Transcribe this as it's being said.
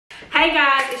Hey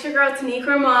guys, it's your girl Tineké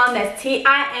Iman. That's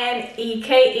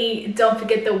Tineke. Don't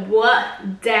forget the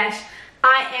what-IMAN.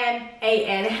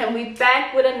 And we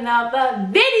back with another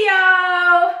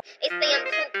video. They say I'm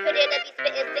too pretty to be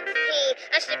spitting 16.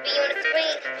 I should be on the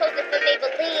screen, posing for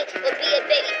Maybelline. Or be a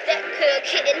baby fat girl,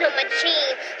 kidding on my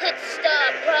jean. Hood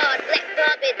star, broad, black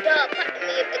Barbie doll. Popping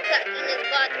me if the cockiness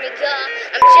bothering y'all.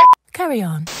 I'm just... Carry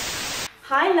on.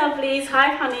 Hi lovelies,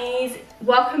 hi honeys.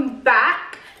 Welcome back.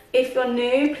 If you're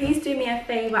new, please do me a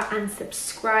favor and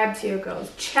subscribe to your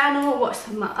girl's channel. Watch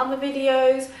some of my other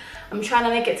videos. I'm trying to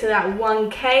make it to that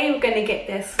 1K. We're gonna get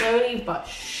there slowly but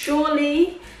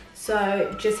surely.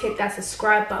 So just hit that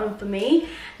subscribe button for me.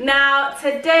 Now,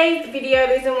 today's video,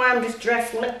 the reason why I'm just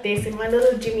dressed like this in my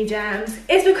little Jimmy Jams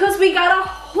is because we got a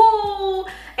haul,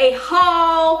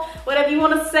 whatever you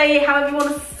want to say it, however you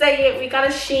want to say it. We got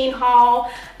a Shein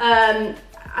haul. I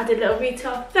did a little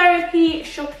retail therapy,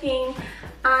 shopping,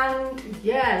 and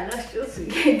yeah, let's just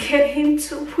get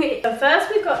into it. So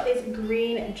first we got this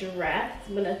green dress.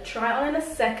 I'm gonna try it on in a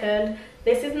second.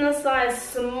 This is in a size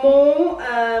small,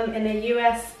 in the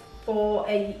US for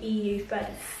a EU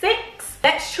 36.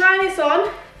 Let's try this on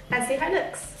and see how it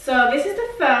looks. So this is the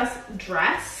first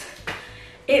dress.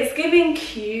 It's giving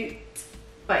cute,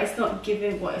 but it's not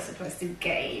giving what it's supposed to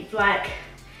give. Like,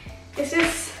 it's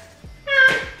just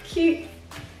cute,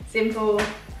 simple.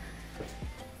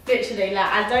 Literally, like,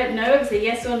 I don't know if it's a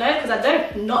yes or no because I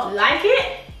don't not like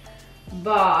it,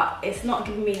 but it's not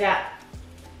giving me that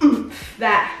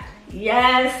that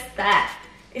yes, that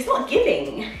it's not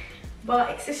giving, but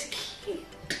it's just cute.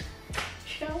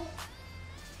 Chill.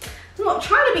 I'm not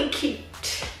trying to be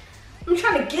cute. I'm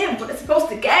trying to give what it's supposed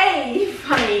to give,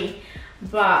 honey.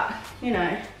 But you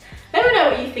know, let me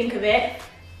know what you think of it.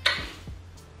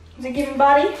 Is it giving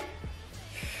body?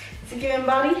 Is it giving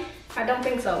body? I don't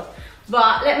think so.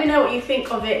 But let me know what you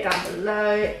think of it down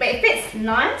below. But it fits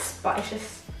nice, but it's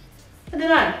just, I don't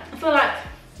know. I feel like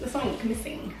there's something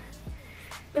missing.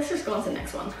 Let's just go on to the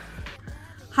next one.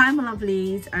 Hi my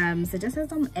lovelies, so just as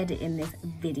I'm editing this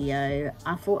video,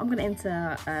 I thought I'm gonna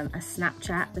enter a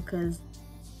Snapchat because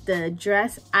the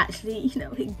dress actually, you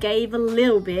know, it gave a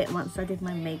little bit once I did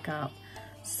my makeup.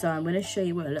 So I'm gonna show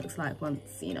you what it looks like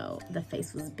once, you know, the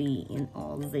face was beaten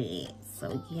all that.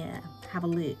 So yeah, have a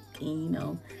look and, you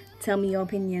know, tell me your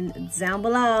opinion down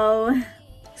below.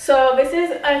 So this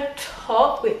is a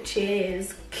top which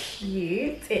is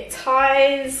cute. It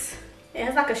ties, it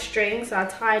has like a string, so I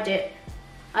tied it,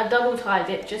 I double tied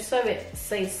it just so it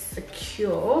stays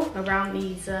secure around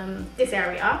these this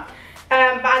area.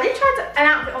 But I did try an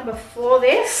outfit on before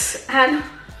this, and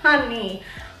honey,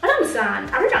 I don't understand.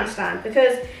 I really don't understand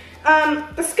because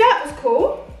the skirt was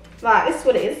cool. Like, this is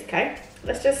what it is. Okay,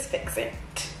 let's just fix it.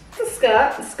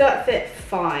 The skirt fit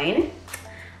fine,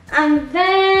 and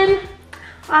then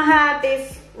I had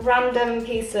this random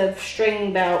piece of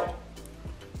string belt,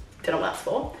 don't know what that's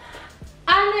for,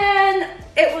 and then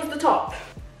it was the top.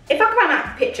 If I can find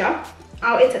that picture,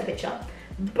 I'll insert the picture,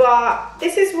 but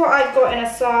this is what I got in a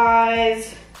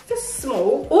size just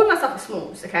small. All my stuff are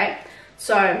smalls, okay?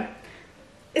 So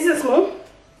this is a small.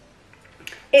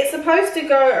 It's supposed to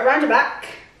go around your back,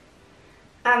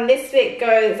 and this bit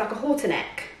goes like a halter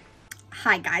neck.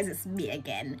 Hi guys, it's me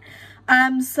again.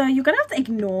 So you're gonna have to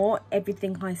ignore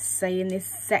everything I say in this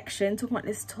section talking about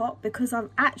this top because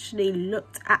I've actually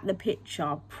looked at the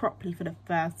picture properly for the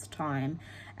first time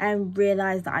and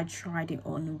realized that I tried it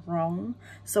on wrong.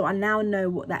 So I now know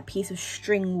what that piece of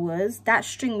string was. That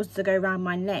string was to go around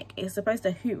my neck. It's supposed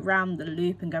to hoop round the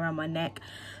loop and go around my neck.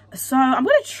 So I'm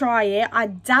gonna try it. I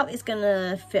doubt it's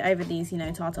gonna fit over these, you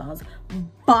know, tartars,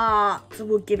 but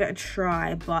we'll give it a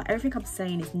try. But everything I'm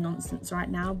saying is nonsense right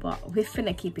now, but we're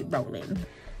finna keep it rolling.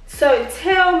 So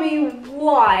tell me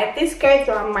why, if this goes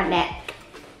around my neck,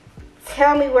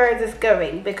 tell me where is this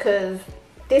going, because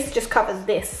this just covers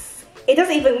this. It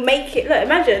doesn't even make it, look,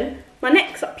 imagine my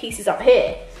neck's up pieces up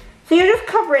here. So you're just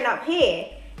covering up here.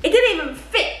 It didn't even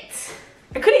fit.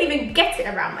 I couldn't even get it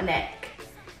around my neck.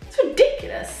 It's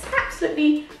ridiculous,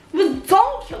 absolutely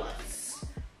ridiculous.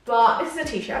 But this is a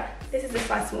t-shirt. This is a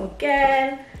size small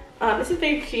again. This is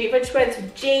very cute. I just wear this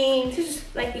with jeans. It's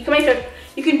just like you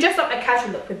can dress up a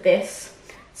casual look with this.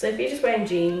 So if you're just wearing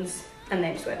jeans and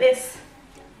then just wear this,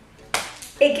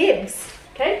 it gives.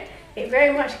 Okay, it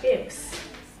very much gives.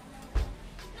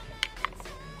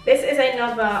 This is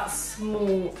another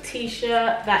small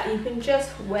t-shirt that you can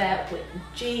just wear with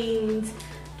jeans.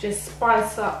 Just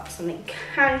spice up something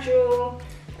casual.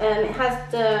 It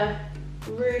has the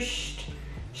ruched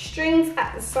strings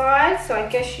at the side, so I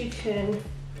guess you can,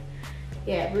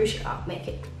 yeah, ruche it up, make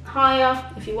it higher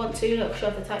if you want to, look, show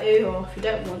off the tattoo, or if you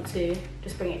don't want to,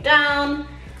 just bring it down.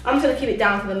 I'm just gonna keep it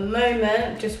down for the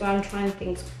moment, just while I'm trying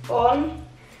things on.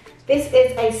 This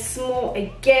is a small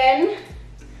again,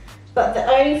 but the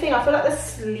only thing, I feel like the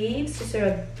sleeves just are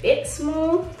a bit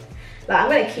small. Like, I'm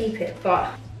gonna keep it,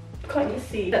 but can't you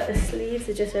see that the sleeves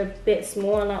are just a bit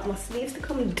small? I like my sleeves to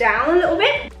come down a little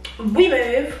bit. We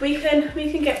move, we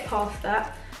can get past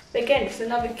that. But again, just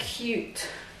another cute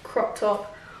crop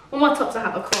top. All my tops I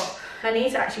have a crop. I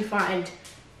need to actually find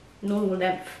normal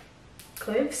length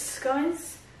clothes,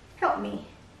 guys. Help me.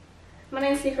 My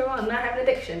name's Tineké Iman and I have an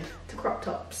addiction to crop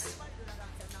tops.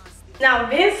 Now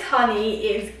this honey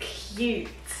is cute.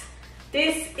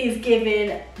 This is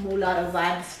giving mulatto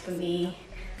vibes for me.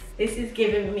 This is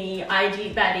giving me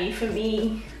IG baddie for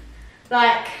me.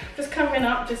 Like, just covering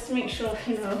up just to make sure,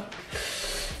 you know,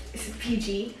 this is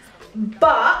PG.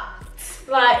 But,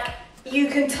 like, you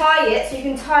can tie it, so you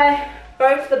can tie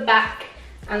both the back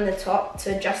and the top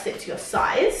to adjust it to your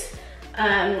size.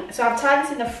 So I've tied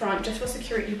this in the front just for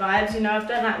security vibes, you know. I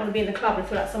don't like want to be in the club and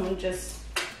feel like someone just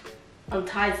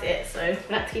unties it, so I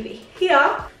like to keep it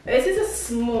here. This is a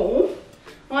small.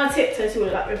 I want to tiptoe to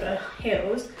it like with the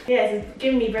heels. Yeah, it's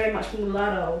giving me very much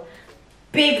mulatto,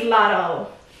 big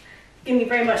lotto. Giving me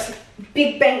very much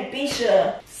big bang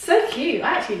bisha. So cute.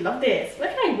 I actually love this. Where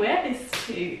can I wear this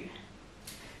to?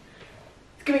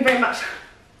 It's giving me very much.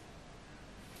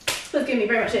 It's giving me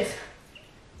very much this.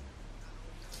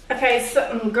 Okay,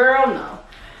 so girl, no.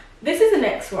 This is the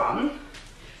next one.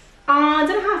 I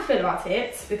don't know how I feel about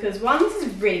it because one, this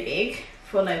is really big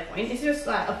for no point. It's just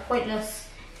like a pointless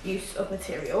use of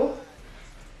material.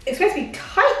 It's supposed to be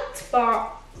tight,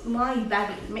 but my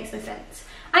baggy makes no sense.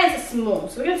 And it's a small,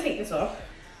 so we're gonna take this off.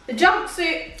 The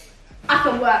jumpsuit I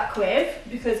can work with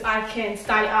because I can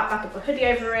style it up. I can put a hoodie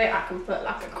over it. I can put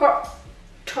like a crop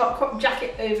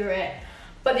jacket over it.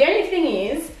 But the only thing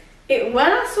is,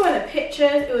 when I saw in the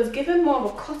pictures, it was given more of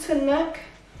a cotton look.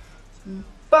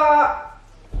 But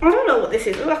I don't know what this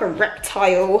is. It looks like a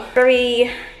reptile.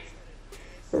 Very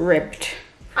ribbed.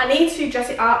 I need to dress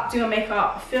it up, do my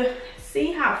makeup,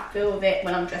 see how I feel with it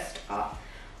when I'm dressed up.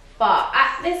 But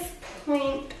at this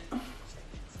point,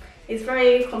 it's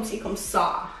very comme ci comme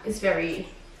ça. It's very,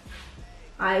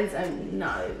 I don't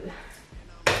know.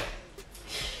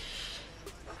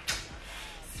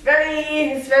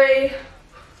 It's very,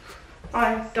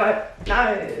 I don't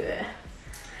know.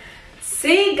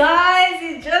 See guys,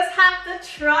 you just have to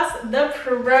trust the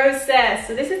process.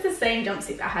 So this is the same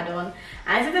jumpsuit that I had on.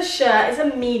 And this is the shirt, it's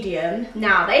a medium.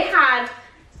 Now they had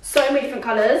so many different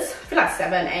colors, I feel like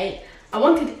 7, 8. I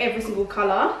wanted every single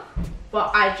color,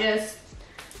 but I just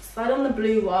decided on the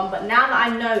blue one. But now that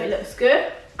I know it looks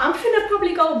good, I'm gonna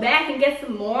probably go back and get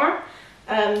some more.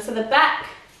 So the back,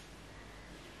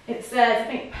 it says, I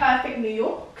think, Perfect New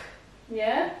York.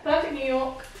 Yeah, Perfect New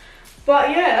York.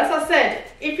 But yeah, as I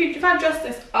said, if I dress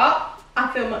this up,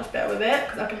 I feel much better with it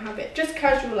because I can have it just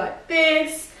casual like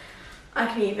this. I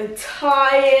can even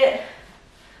tie it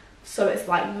so it's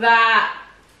like that.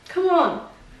 Come on,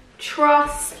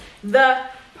 trust the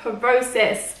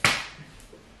process.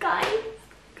 Guys,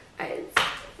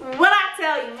 what I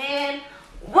tell you, man,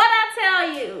 what I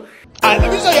tell you. Alright,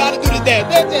 let me show you how to do the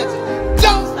dance.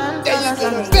 Jump, there you go,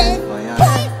 bend,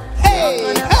 hey,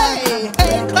 hey,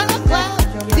 hey, clap.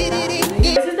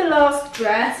 This is the last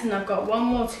dress and I've got one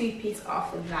more two-piece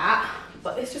after that,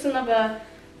 but it's just another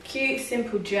cute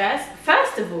simple dress.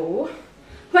 First of all,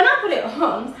 when I put it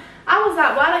on, I was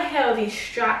like, why the hell are these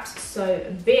straps so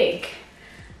big?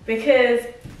 Because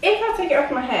if I take it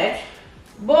off my head,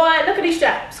 boy, look at these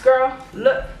straps, girl,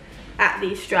 look at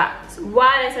these straps.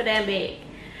 Why are they so damn big?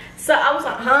 So I was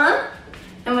like, huh?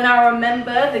 And when I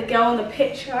remember the girl in the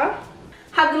picture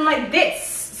had them like this.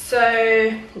 So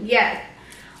yeah,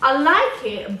 I like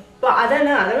it, but I don't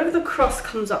know if the cross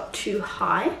comes up too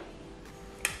high.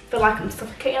 I feel like I'm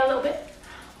suffocating a little bit,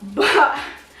 but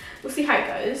we'll see how it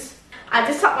goes. I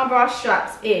just tucked my bra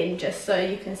straps in just so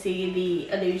you can see the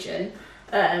illusion,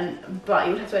 but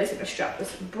you would have to wear this with a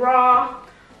strapless bra,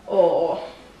 or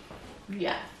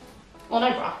yeah, or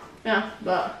no bra, yeah,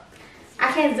 but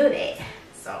I can't do that,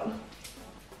 so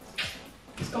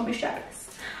it's gonna be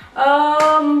strapless.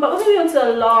 But we're gonna move on to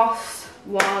the last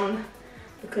one,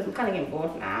 because I'm kind of getting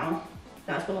bored now.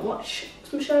 I just want to watch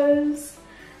some shows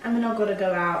and then I've got to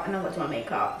go out and I've got to do my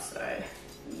makeup, so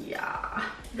yeah.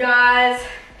 Guys,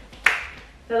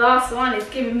 the last one is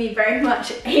giving me very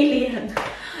much Alien,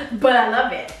 but I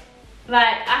love it.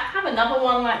 Like, I have another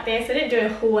one like this. I didn't do a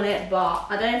haul on it, but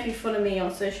I don't know if you follow me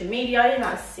on social media, you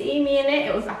might see me in it.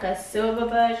 It was like a silver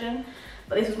version,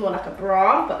 but this was more like a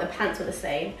bra, but the pants were the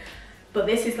same. But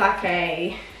this is like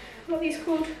a, what are these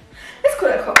called? Let's call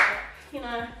it a crop top, you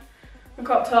know, a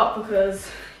crop top, because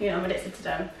you know, I'm addicted to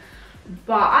them.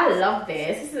 But I love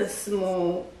this. This is a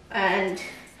small and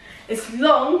it's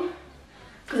long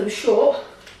because I'm short.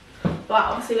 But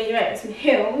obviously when you wear it with some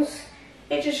heels,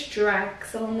 it just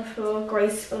drags along the floor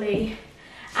gracefully.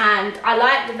 And I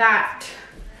like that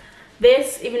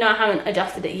this, even though I haven't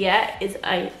adjusted it yet, is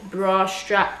a bra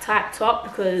strap type top,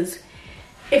 because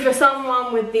if you're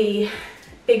someone with the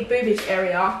big boobage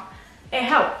area, it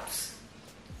helps.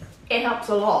 It helps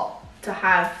a lot to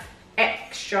have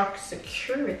extra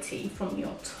security from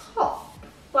your top.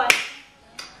 But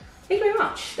thank you very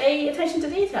much. They attention to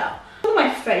detail. One of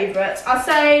my favourites, I'd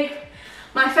say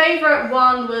my favourite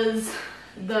one was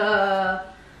the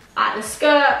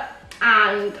skirt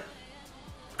and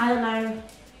I don't know,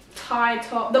 tie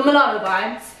top, the mulatto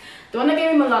vibes. The one that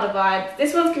gave me mulatto vibes.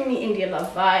 This one's giving me India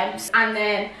love vibes. And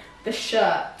then the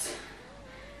shirt.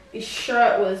 The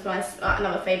shirt was my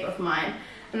another favourite of mine.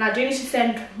 And I do need to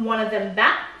send one of them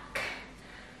back.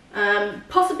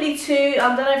 Possibly two.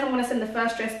 I don't know if I'm going to send the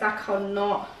first dress back or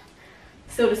not.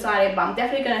 Still deciding, but I'm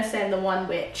definitely going to send the one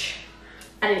which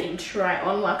I didn't even try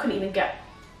on. Well, I couldn't even get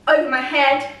over my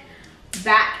head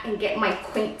back and get my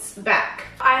quints back.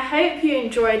 I hope you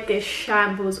enjoyed this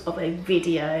shambles of a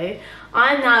video.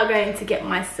 I'm now going to get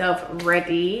myself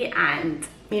ready and,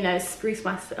 you know, spruce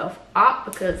myself up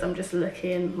because I'm just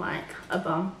looking like a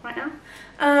bum right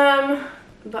now.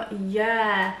 But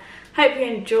yeah, hope you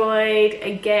enjoyed.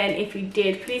 Again, if you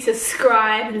did, please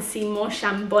subscribe and see more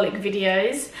shambolic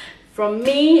videos from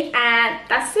me. And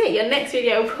that's it. Your next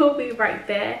video will be right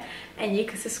there and you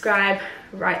can subscribe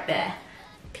right there.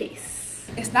 Peace.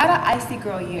 It's not an icy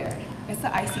girl year. It's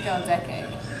an icy girl decade.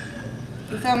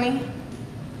 You feel me?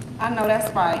 I know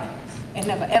that's right. And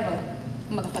never ever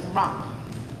motherfucking wrong.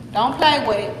 Don't play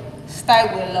with it. Stay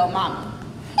with it, little mama.